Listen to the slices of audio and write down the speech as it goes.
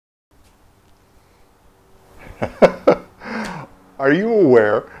Are you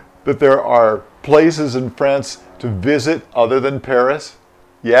aware that there are places in France to visit other than Paris?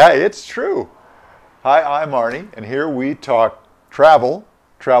 Yeah, it's true. Hi, I'm Arnie, and here we talk travel,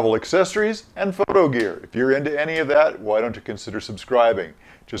 travel accessories, and photo gear. If you're into any of that, why don't you consider subscribing?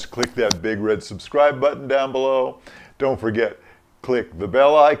 Just click that big red subscribe button down below. Don't forget, click the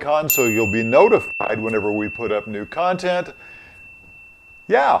bell icon so you'll be notified whenever we put up new content.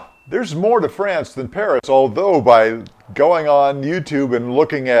 Yeah, there's more to France than Paris, although by going on YouTube and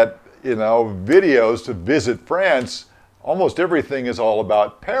looking at, videos to visit France, almost everything is all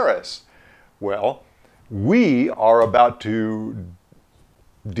about Paris. Well, we are about to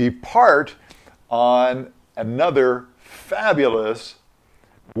depart on another fabulous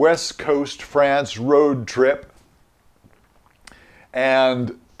West Coast France road trip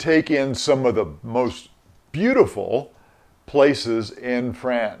and take in some of the most beautiful places in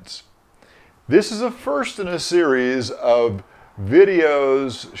France. This is a first in a series of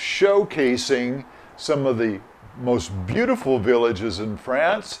videos showcasing some of the most beautiful villages in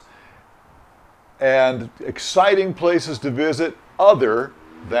France and exciting places to visit other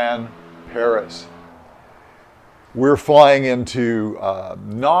than Paris. We're flying into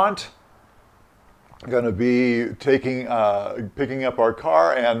Nantes, going to be picking up our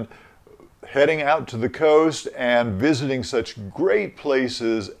car and heading out to the coast and visiting such great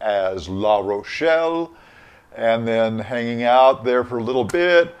places as La Rochelle, and then hanging out there for a little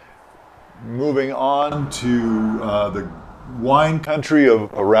bit, moving on to the wine country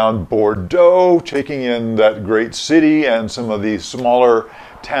around Bordeaux, taking in that great city and some of the smaller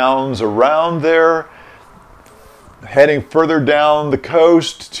towns around there, heading further down the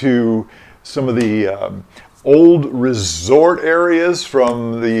coast to some of the old resort areas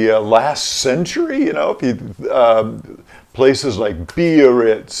from the last century, places like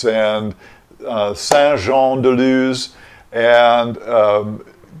Biarritz and Saint-Jean-de-Luz, and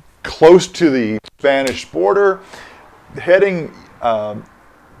close to the Spanish border, heading,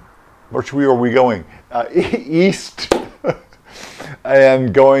 which way are we going? East,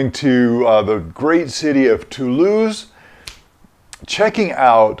 and going to the great city of Toulouse, checking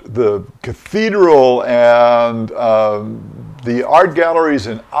out the cathedral and the art galleries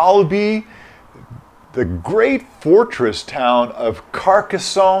in Albi, the great fortress town of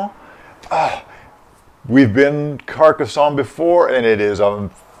Carcassonne. We've been Carcassonne before, and it is a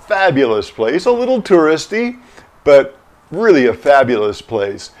fabulous place, a little touristy, but really a fabulous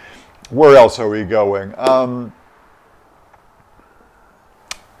place. Where else are we going?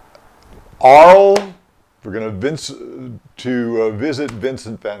 Arles. We're going to visit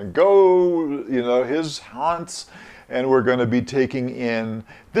Vincent van Gogh, his haunts, and we're going to be taking in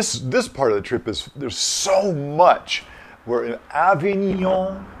this part of the trip is there's so much. We're in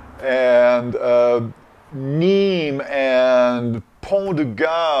Avignon and Nîmes and Pont de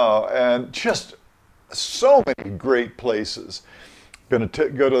Gard and just so many great places. Going to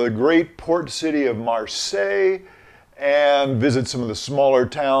go to the great port city of Marseille and visit some of the smaller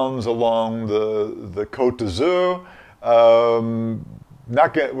towns along the Côte d'Azur.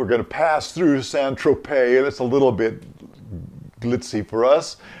 We're going to pass through Saint-Tropez. That's a little bit glitzy for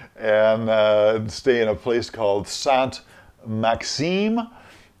us, and stay in a place called Saint-Maxime.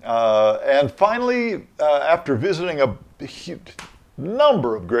 And finally, after visiting a huge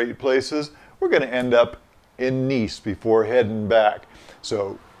number of great places, we're going to end up in Nice before heading back.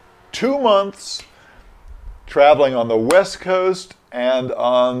 So 2 months traveling on the west coast and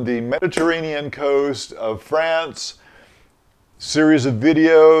on the Mediterranean coast of France. Series of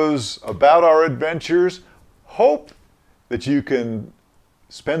videos about our adventures. Hope that you can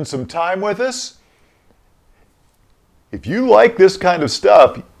spend some time with us. If you like this kind of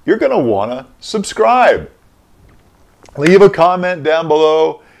stuff, you're going to want to subscribe. Leave a comment down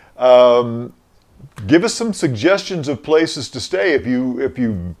below. Give us some suggestions of places to stay if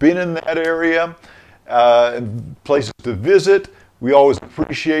you've been in that area. And places to visit. We always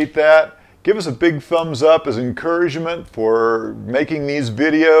appreciate that. Give us a big thumbs up as encouragement for making these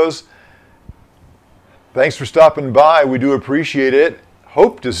videos. Thanks for stopping by. We do appreciate it.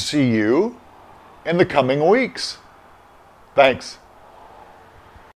 Hope to see you in the coming weeks. Thanks.